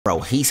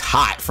Bro, he's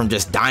hot from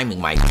just diming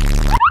my. What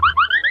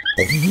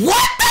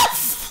the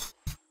f?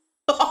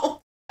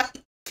 Oh my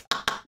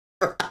god.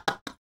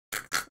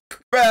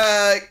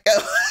 Bruh.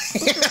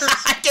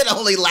 I can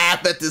only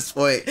laugh at this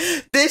point.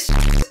 This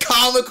is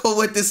comical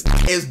what this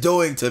is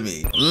doing to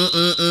me.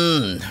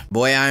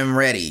 Boy, I'm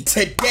ready.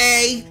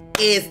 Today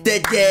is the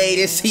day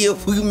to see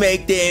if we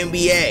make the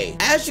NBA.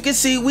 As you can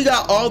see, we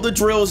got all the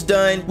drills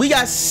done. We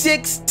got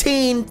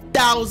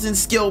 16,000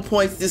 skill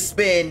points to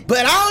spend,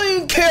 but I don't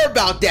even care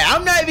about that.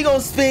 I'm not even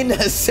gonna spend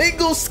a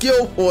single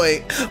skill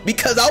point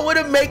because I want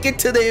to make it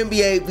to the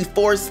NBA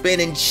before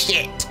spending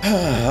shit.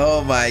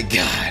 Oh my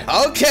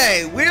god.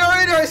 Okay, we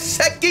are in our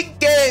second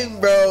game,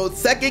 bro.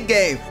 Second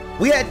game.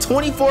 We had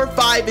 24,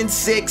 5, and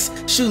 6,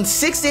 shooting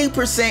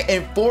 68%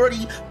 and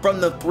 40 from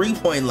the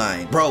three-point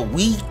line. Bro,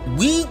 we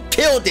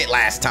killed it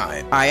last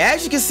time. All right,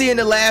 as you can see in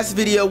the last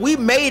video, we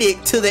made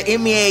it to the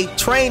NBA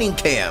training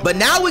camp, but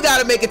now we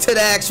gotta make it to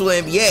the actual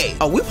NBA.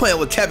 Oh, we playing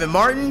with Kevin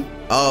Martin?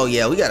 Oh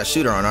yeah, we got a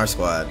shooter on our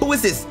squad. Who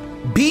is this?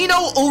 Bino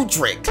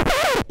Udrich.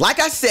 Like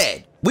I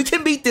said, we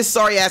can beat this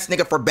sorry ass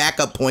nigga for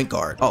backup point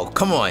guard. Oh,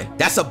 come on.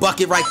 That's a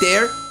bucket right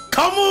there.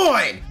 Come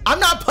on!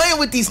 I'm not playing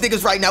with these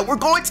niggas right now. We're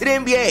going to the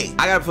NBA.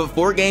 I gotta put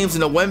 4 games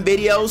into 1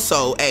 video,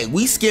 so hey,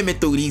 we skimming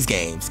through these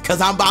games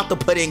because I'm about to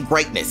put in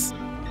greatness.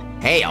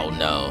 Hell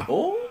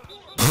no.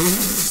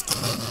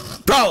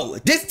 Bro,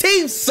 this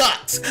team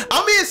sucks.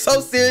 I'm being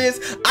so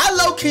serious. I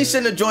low-key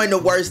shouldn't have joined the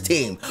worst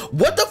team.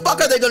 What the fuck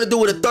are they gonna do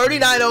with a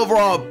 39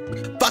 overall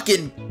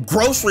fucking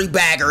grocery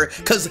bagger?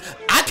 Cause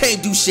I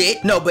can't do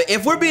shit. No, but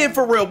if we're being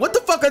for real, what the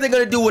fuck are they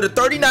gonna do with a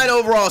 39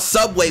 overall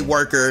Subway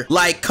worker?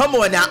 Like, come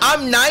on now,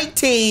 I'm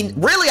 19.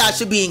 Really, I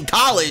should be in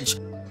college.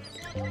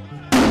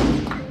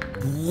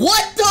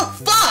 What the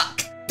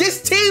fuck?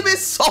 This team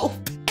is so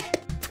bad,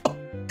 bro.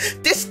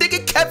 This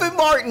nigga Kevin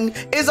Martin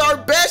is our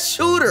best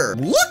shooter.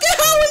 Look at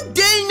how he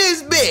dang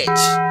this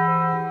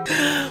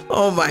bitch.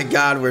 Oh my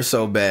god, we're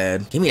so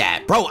bad. Give me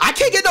that. Bro, I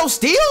can't get no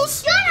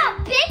steals? Shut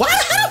up, bitch. Why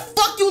the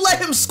fuck you let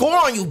him score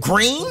on you,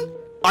 Green?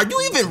 Are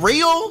you even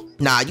real?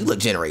 Nah, you look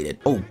generated.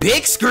 Oh,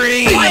 big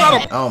screen.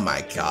 Oh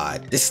my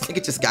god. This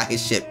nigga just got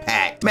his shit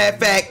packed. Matter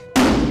of fact,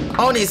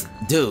 on his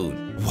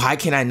dude, why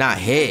can I not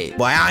hit?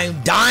 Why I'm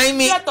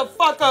diming? Shut the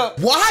fuck up.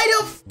 Why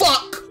the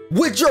fuck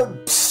would your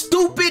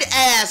stupid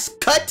ass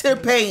cut to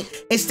the paint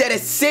instead of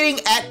sitting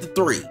at the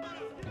 3?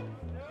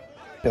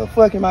 The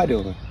fuck am I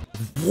doing?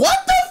 What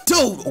the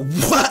dude?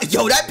 What?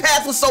 Yo, that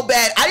pass was so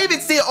bad. I didn't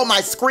even see it on my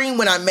screen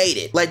when I made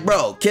it. Like,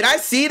 bro, can I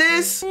see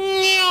this?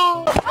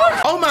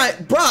 Oh my,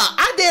 bro,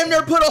 I damn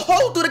near put a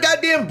hole through the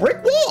goddamn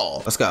brick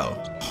wall. Let's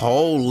go.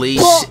 Holy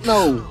shit.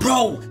 No.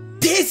 Bro,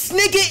 this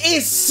nigga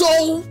is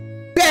so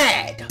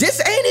bad.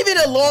 This ain't even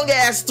a long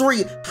ass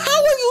 3.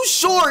 How are you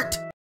short?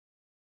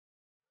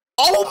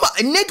 Oh my,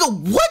 nigga,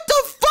 what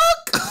the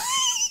fuck?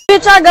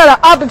 Bitch, I got an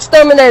op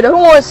exterminator. Who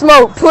wants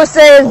smoke? Puss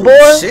ass boy.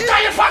 Oh, shit.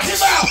 Shut your fucking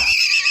mouth.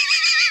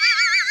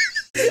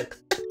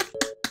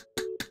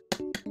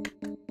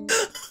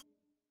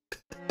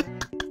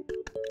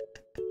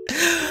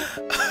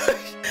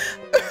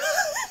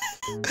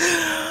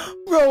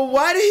 Bro,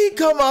 why did he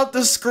come off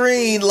the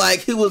screen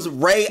like he was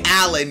Ray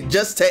Allen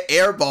just to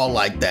airball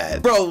like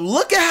that? Bro,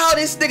 look at how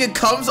this nigga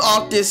comes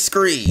off this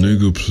screen.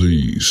 Nigga,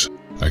 please.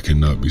 I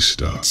cannot be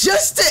stopped.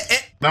 Just to...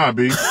 Nah,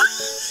 B.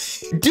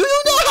 Do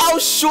you know how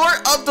short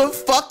of the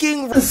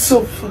fucking... That's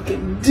so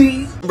fucking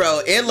deep.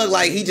 Bro, it looked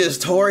like he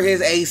just tore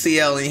his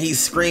ACL and he's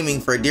screaming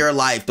for dear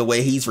life the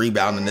way he's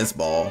rebounding this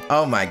ball.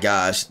 Oh my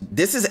gosh.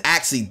 This is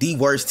actually the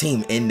worst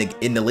team in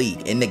the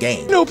league, in the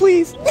game. No,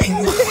 please.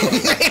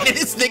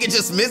 This nigga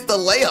just missed the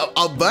layup.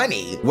 A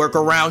bunny. Work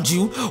around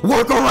you.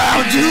 Work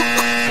around you.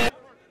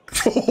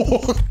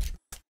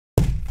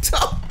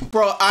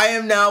 Bro, I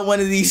am now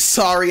one of these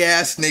sorry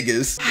ass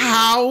niggas.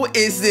 How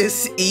is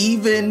this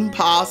even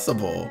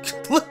possible?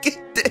 Look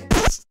at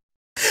this.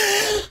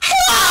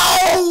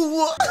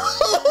 How?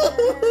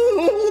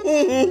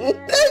 They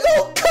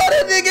gon' cut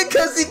a nigga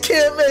cause he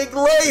can't make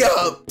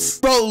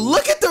layups. Bro,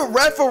 look at the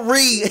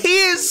referee. He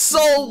is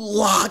so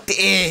locked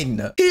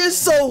in. He is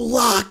so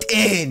locked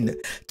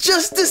in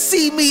just to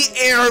see me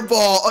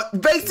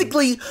airball.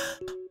 Basically,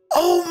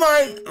 oh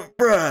my,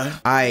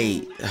 bruh.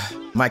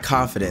 My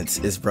confidence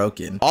is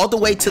broken. All the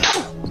way to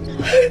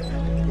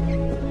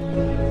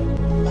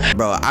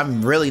bro,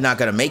 I'm really not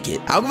gonna make it.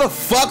 I don't give a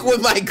fuck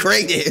what my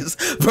grade is.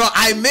 Bro,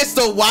 I missed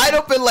a wide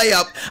open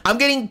layup. I'm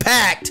getting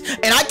packed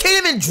and I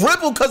can't even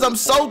dribble because I'm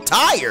so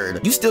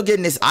tired. You still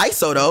getting this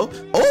ISO though.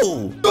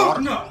 Oh.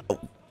 No.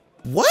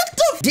 What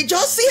the? Did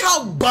y'all see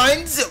how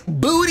buns,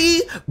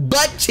 booty,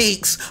 butt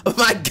cheeks of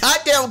my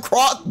goddamn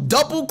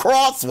double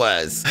cross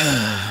was?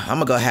 I'm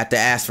gonna have to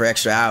ask for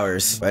extra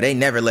hours, but they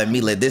never let me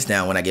let this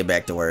down when I get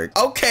back to work.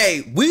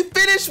 Okay, we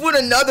finished with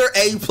another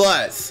A+,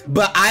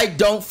 but I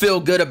don't feel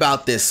good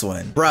about this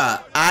one.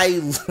 Bruh, I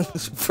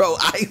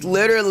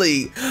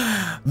literally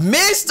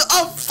missed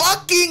a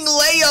fucking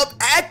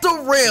layup at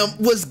the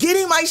rim, was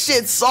getting my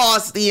shit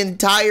sauced the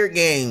entire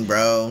game,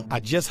 bro.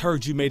 I just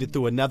heard you made it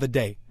through another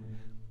day.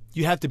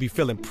 You have to be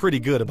feeling pretty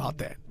good about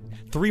that.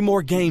 3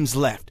 more games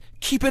left.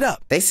 Keep it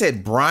up. They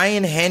said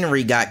Brian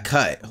Henry got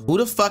cut. Who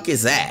the fuck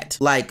is that?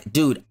 Like,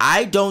 dude,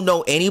 I don't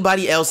know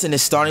anybody else in the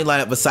starting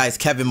lineup besides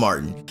Kevin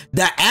Martin.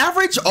 The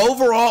average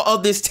overall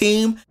of this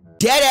team,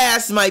 dead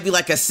ass, might be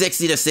like a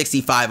 60 to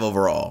 65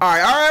 overall. All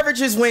right, our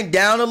averages went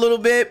down a little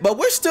bit, but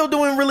we're still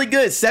doing really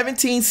good.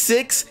 17,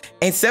 6,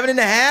 and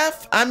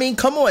 7.5. I mean,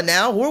 come on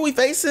now. Who are we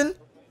facing?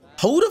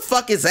 Who the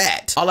fuck is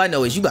that? All I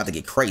know is you about to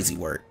get crazy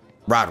work.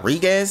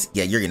 Rodriguez?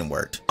 Yeah, you're getting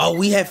worked. Oh,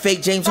 we have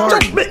fake James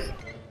Harden.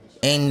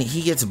 And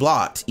he gets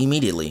blocked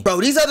immediately.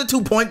 Bro, these other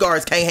 2 point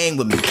guards can't hang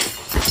with me.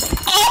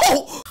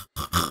 Oh!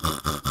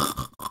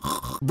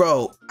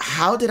 Bro,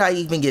 how did I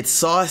even get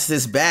sauced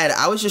this bad?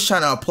 I was just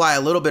trying to apply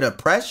a little bit of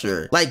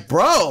pressure. Like,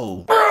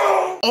 bro.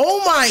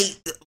 Oh my,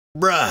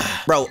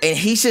 bruh. Bro, and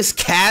he's just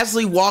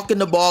casually walking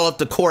the ball up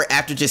the court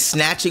after just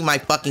snatching my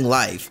fucking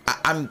life.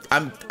 I'm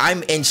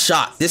in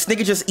shock. This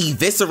nigga just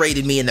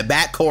eviscerated me in the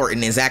backcourt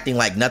and is acting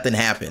like nothing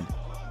happened.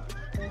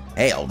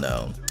 Hell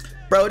no.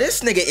 Bro,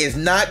 this nigga is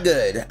not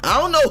good. I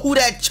don't know who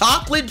that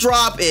chocolate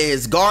drop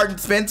is, guarding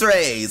Spencer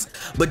Hayes,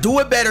 but do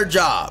a better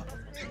job.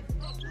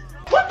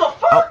 What the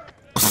fuck?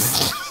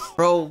 Oh.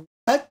 Bro,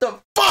 what the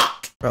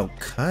fuck? Bro,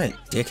 cut,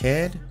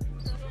 dickhead.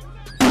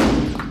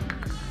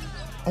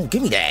 Oh,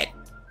 give me that.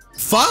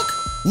 Fuck?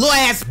 Little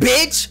ass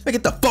bitch.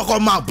 Get the fuck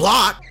on my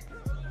block.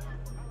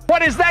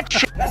 What is that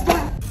shit?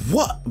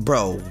 What?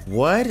 Bro,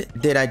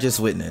 what did I just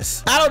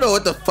witness? I don't know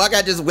what the fuck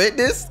I just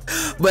witnessed,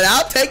 but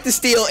I'll take the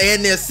steal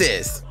and the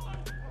assist.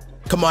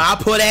 Come on, I'll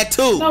pull that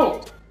too.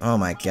 No. Oh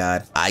my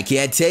God. I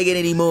can't take it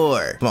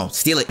anymore. Come on,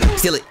 steal it,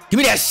 steal it. Give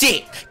me that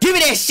shit. Give me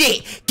that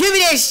shit. Give me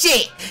that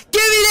shit.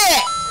 Give me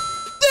that.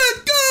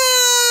 Let's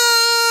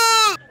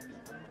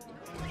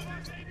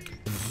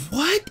go.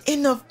 What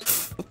in the...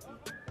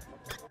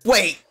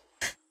 Wait,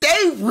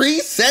 they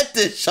reset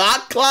the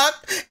shot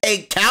clock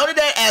and counted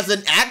that as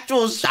an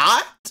actual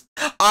shot?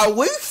 Are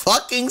we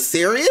fucking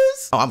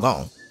serious? Oh, I'm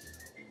gone.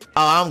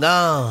 Oh, I'm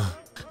gone.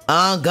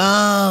 I'm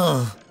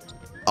gone.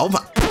 Oh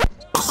my...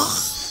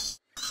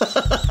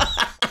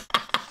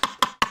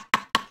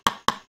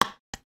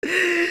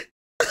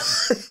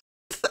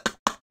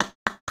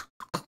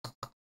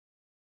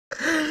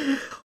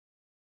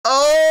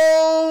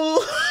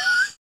 Oh.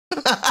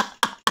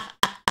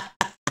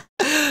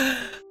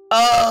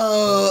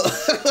 Oh.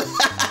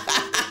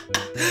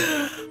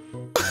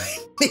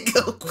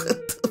 Nigga, what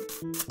the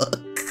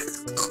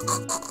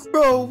fuck?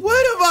 Bro,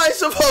 what am I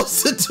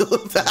supposed to do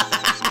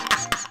about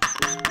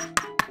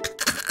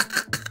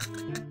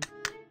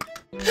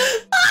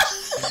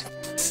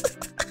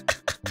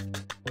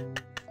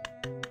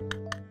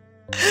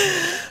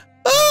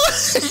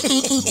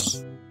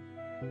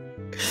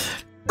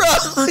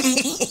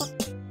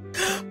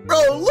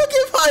Bro, look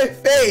at my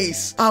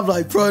face. I'm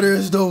like, bro,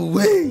 there's no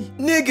way.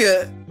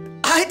 Nigga,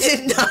 I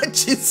did not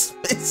just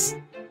miss.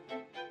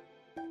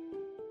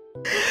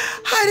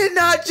 I did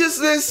not just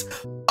miss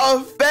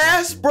a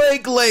fast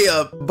break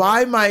layup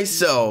by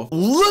myself.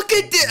 Look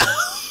at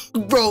this.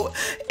 Bro,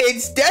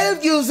 instead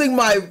of using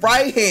my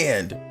right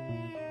hand,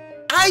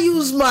 I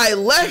used my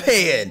left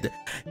hand.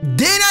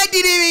 Then I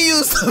didn't even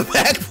use the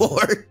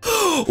backboard.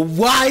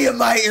 Why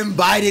am I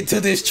invited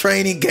to this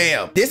training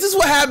camp? This is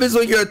what happens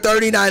when you're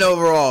 39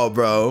 overall,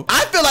 bro.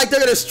 I feel like they're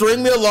gonna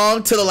string me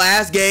along to the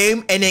last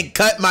game and then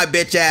cut my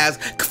bitch ass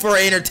for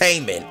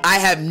entertainment. I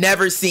have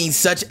never seen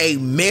such a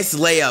missed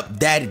layup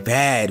that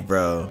bad,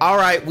 bro. All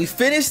right, we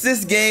finished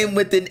this game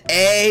with an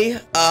A.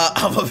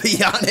 I'm gonna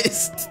be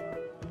honest.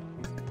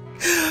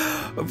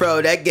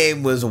 Bro, that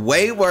game was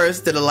way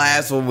worse than the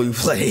last one we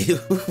played.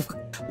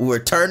 We were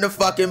turning the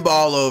fucking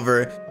ball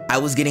over. I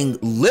was getting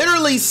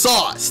literally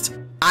sauced.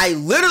 I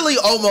literally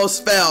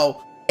almost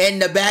fell in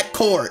the back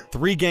court.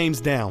 3 games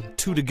down,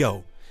 2 to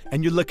go,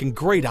 and you're looking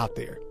great out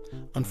there.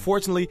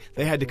 Unfortunately,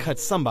 they had to cut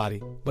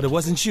somebody, but it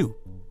wasn't you.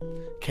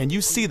 Can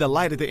you see the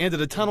light at the end of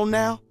the tunnel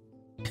now?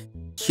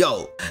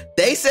 Yo,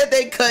 they said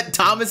they cut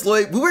Thomas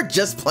Lloyd. We were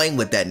just playing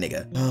with that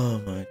nigga. Oh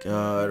my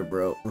God,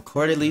 bro.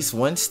 Record at least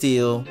 1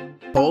 steal.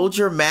 Hold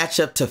your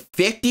matchup to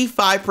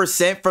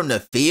 55% from the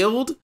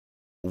field.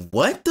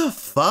 What the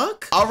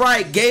fuck? All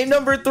right, game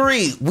number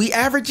 3. We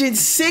averaging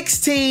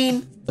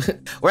 16.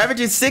 We're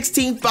averaging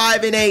 16,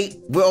 5, and 8.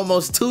 We're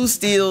almost 2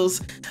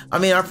 steals. I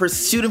mean, our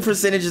shooting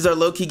percentages are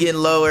low-key getting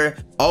lower.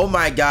 Oh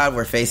my God,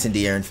 we're facing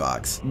De'Aaron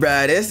Fox.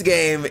 Bruh, this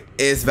game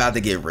is about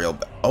to get real.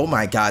 Oh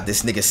my God,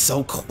 this nigga's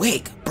so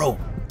quick. Bro,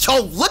 yo,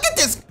 look at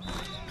this.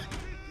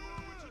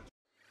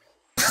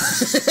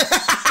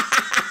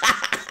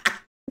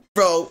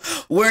 Bro,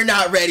 we're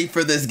not ready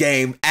for this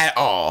game at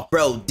all.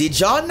 Bro, did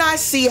y'all not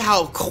see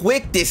how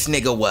quick this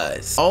nigga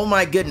was? Oh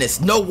my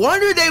goodness. No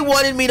wonder they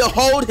wanted me to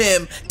hold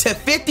him to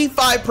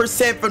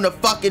 55% from the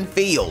fucking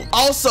field.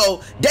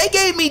 Also, they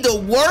gave me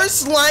the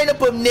worst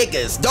lineup of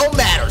niggas. Don't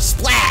matter.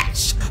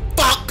 Splash.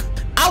 Fuck.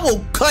 I will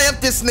clamp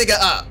this nigga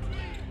up.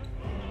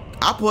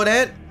 I'll put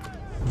that.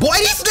 Boy,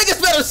 these niggas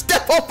better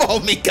step up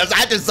on me because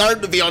I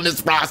deserve to be on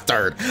this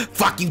roster.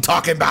 Fuck you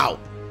talking about?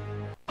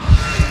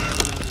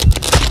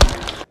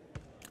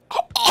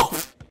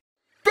 Oh,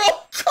 bro,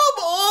 come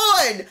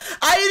on!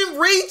 I didn't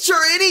reach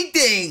or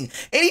anything. going.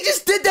 And he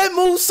just did that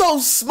move so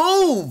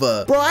smooth.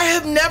 Bro, I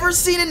have never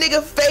seen a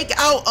nigga fake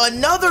out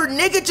another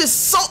nigga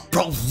just so...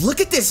 Bro,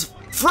 look at this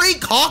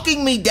freak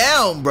hawking me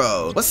down,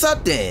 bro. What's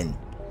up then?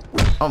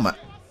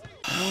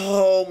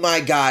 Oh my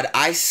God.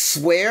 I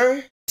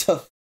swear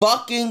to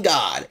fucking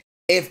God,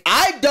 if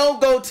I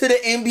don't go to the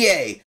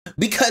NBA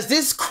because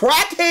this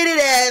crack-hated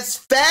ass,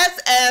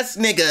 fast-ass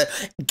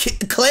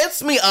nigga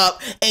clamps me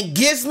up and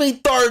gives me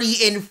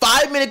 30 in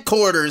 5-minute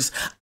quarters,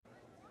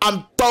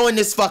 I'm throwing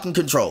this fucking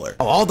controller.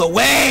 All the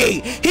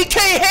way! He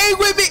can't hang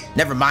with me!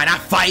 Never mind, I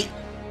fight.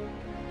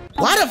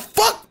 Why the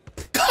fuck?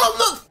 Come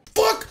the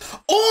fuck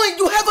on!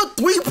 You have a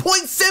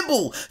 3-point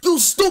symbol, you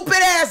stupid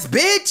ass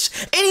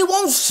bitch! And he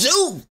won't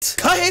shoot!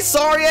 Cut his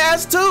sorry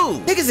ass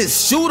too! Niggas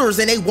is shooters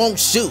and they won't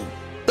shoot.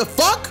 The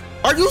fuck?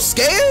 Are you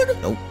scared?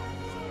 Nope.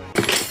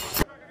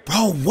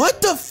 Bro,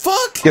 what the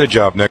fuck? Get a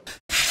job, Nick.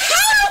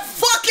 How the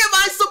fuck am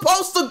I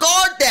supposed to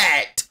guard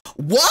that?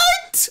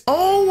 What?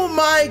 Oh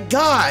my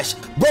gosh.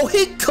 Bro,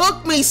 he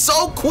cooked me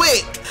so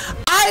quick.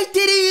 I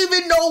didn't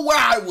even know where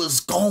I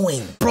was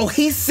going. Bro,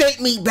 he sent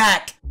me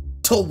back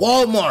to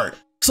Walmart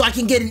so I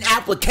can get an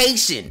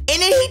application. And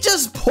then he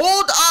just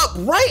pulled up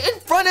right in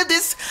front of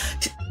this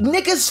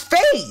nigga's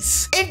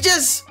face and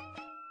just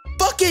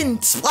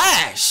fucking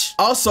splash.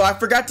 Also, I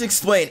forgot to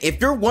explain, if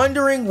you're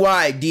wondering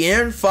why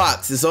De'Aaron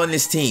Fox is on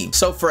this team,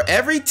 so for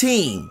every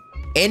team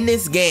in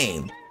this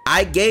game,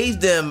 I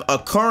gave them a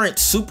current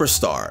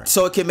superstar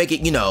so it can make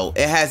it, you know,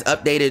 it has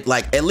updated,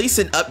 like at least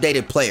an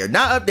updated player.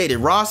 Not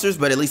updated rosters,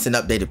 but at least an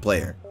updated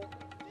player.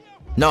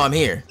 No, I'm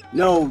here.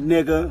 No,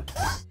 nigga.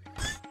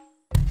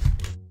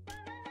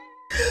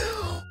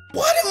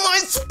 What am I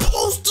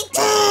supposed to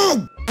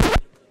do?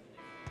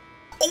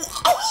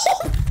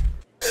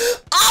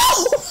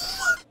 Oh!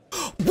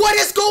 What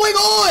is going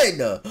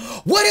on?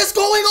 What is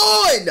going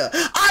on?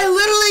 I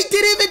literally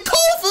didn't even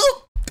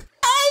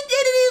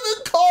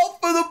call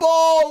for the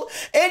ball,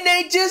 and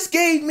they just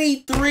gave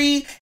me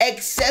 3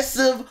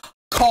 excessive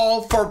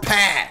call for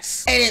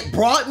pass, and it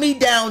brought me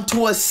down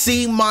to a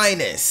C-.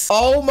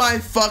 Oh my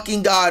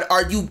fucking God,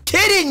 are you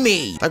kidding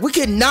me? Like, we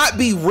cannot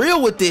be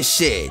real with this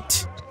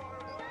shit.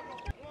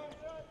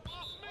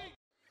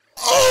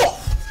 Oh!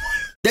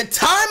 The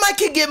time I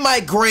can get my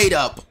grade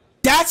up,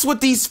 that's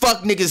what these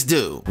fuck niggas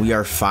do. We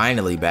are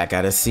finally back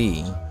at a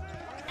C.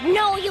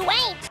 No, you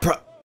ain't.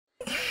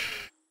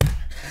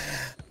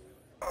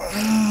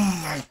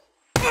 Oh my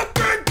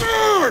fucking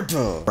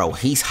God. Bro,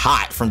 he's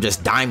hot from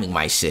just diming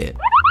my shit.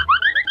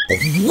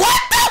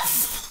 What the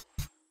f—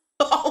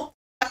 Oh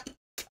my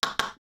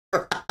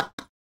God.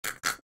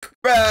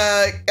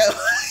 Bruh.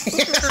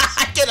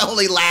 I can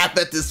only laugh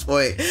at this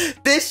point.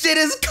 This shit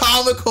is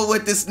comical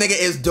what this nigga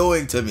is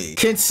doing to me.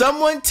 Can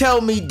someone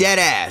tell me dead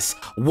ass,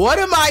 what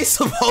am I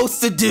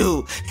supposed to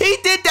do? He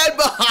did that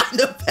behind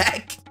the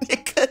back,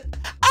 nigga.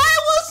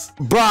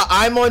 Bruh,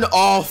 I'm on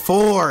all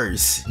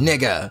fours,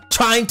 nigga,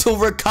 trying to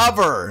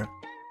recover.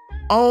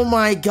 Oh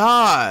my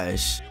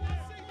gosh.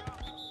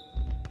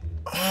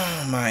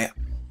 Oh my.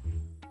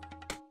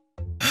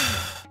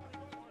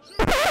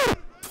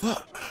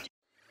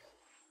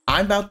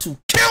 I'm about to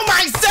kill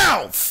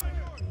myself.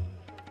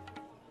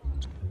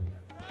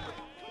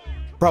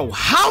 Bro,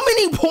 how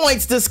many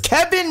points does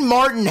Kevin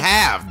Martin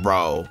have,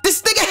 bro?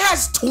 This nigga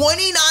has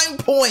 29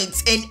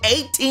 points in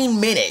 18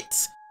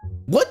 minutes.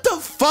 What the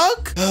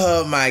fuck?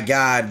 Oh my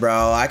God,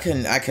 bro. I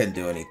couldn't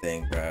do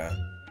anything, bro.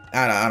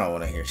 I don't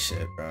want to hear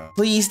shit, bro.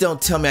 Please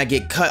don't tell me I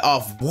get cut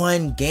off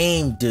one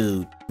game,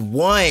 dude.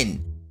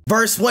 One.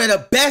 Versus one of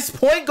the best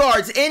point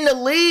guards in the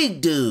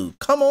league, dude.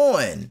 Come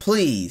on,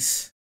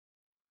 please.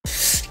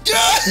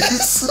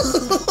 Yes!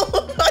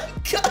 Oh my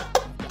God.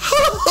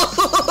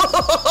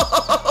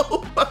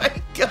 Oh my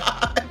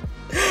God.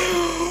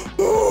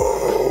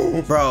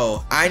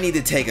 Bro, I need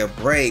to take a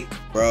break,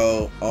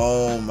 bro.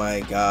 Oh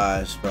my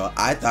gosh, bro.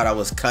 I thought I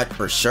was cut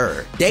for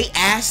sure. They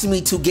asked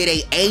me to get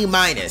a A-.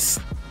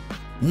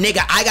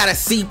 Nigga, I got a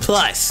C+. All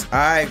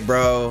right,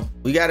 bro.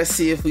 We got to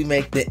see if we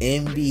make the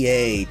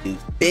NBA, dude.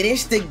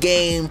 Finish the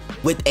game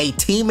with a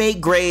teammate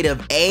grade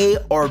of A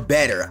or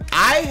better.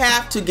 I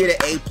have to get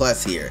an A+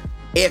 here.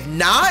 If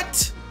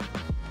not,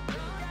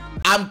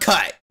 I'm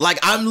cut. Like,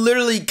 I'm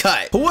literally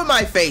cut. Who am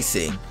I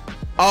facing?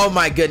 Oh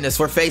my goodness,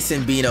 we're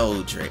facing Bino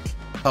Udrih.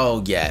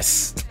 Oh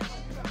yes.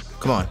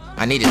 Come on,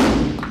 I need it.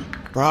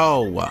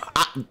 Bro,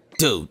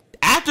 dude,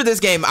 after this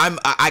game,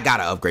 I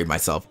gotta upgrade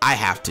myself. I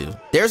have to.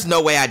 There's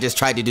no way I just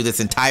tried to do this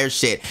entire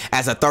shit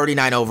as a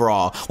 39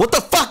 overall. What the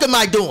fuck am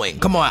I doing?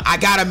 Come on, I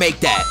gotta make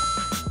that.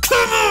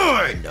 Come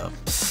on.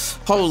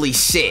 Holy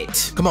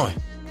shit. Come on.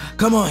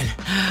 Come on.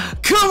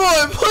 Come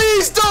on,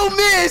 please don't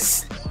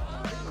miss.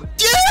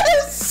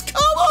 Yes,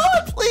 come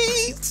on,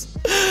 please.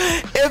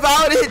 If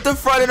I would have hit the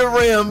front of the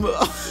rim,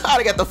 I'd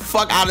have got the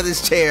fuck out of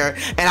this chair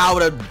and I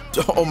would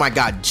have, oh my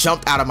God,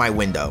 jumped out of my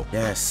window.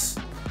 Yes.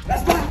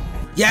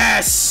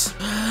 Yes.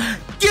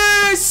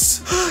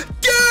 Yes.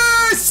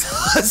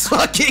 Yes. Let's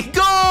fucking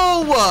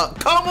go.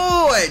 Come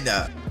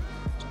on.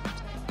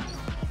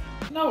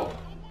 No.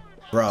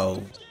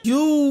 Bro,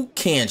 you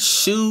can't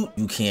shoot.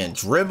 You can't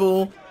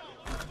dribble.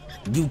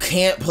 You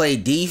can't play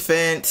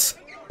defense.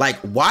 Like,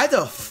 why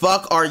the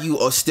fuck are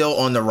you still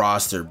on the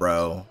roster,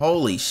 bro?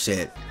 Holy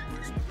shit.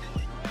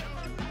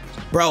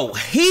 Bro,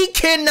 he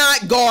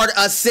cannot guard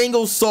a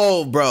single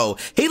soul, bro.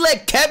 He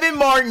let Kevin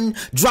Martin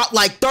drop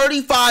like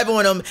 35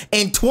 on him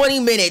in 20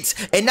 minutes,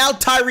 and now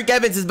Tyreek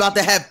Evans is about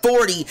to have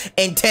 40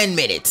 in 10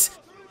 minutes.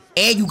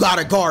 And you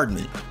gotta guard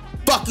me.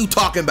 Fuck you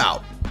talking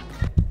about?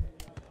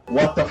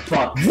 What the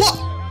fuck? What?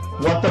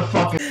 What the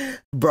fuck?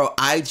 Bro,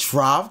 I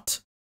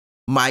dropped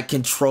my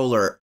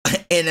controller,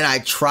 and then I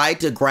tried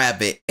to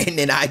grab it, and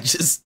then I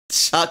just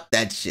chucked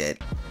that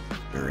shit.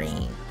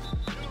 Green.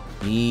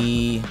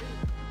 He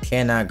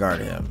cannot guard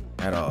him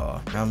at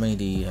all. How many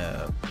do you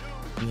have?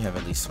 You have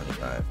at least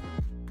 25.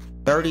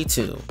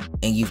 32,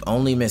 and you've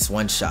only missed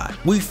one shot.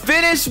 We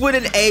finished with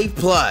an A+,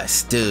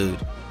 dude.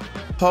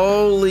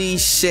 Holy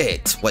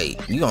shit. Wait,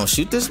 you gonna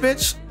shoot this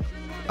bitch?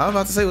 I was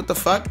about to say, what the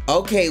fuck?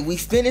 Okay, we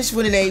finished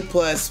with an A+.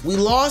 We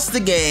lost the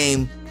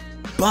game,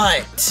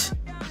 but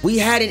we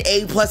had an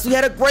A+. We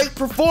had a great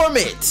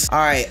performance. All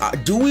right,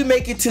 do we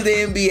make it to the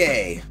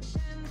NBA?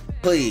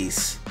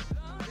 Please.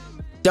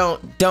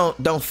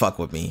 Don't fuck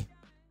with me.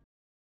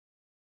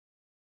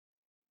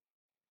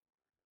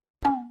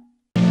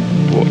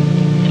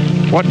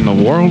 What in the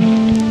world?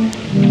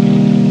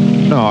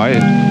 No,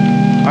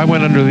 I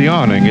went under the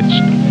awning.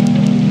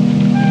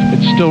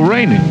 It's still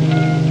raining.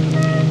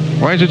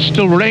 Why is it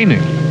still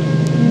raining?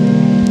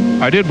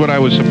 I did what I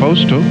was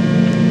supposed to.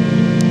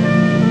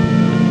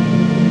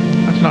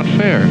 That's not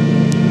fair.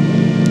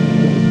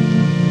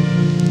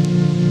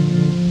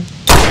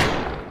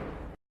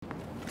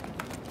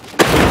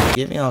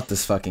 Get me off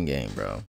this fucking game, bro.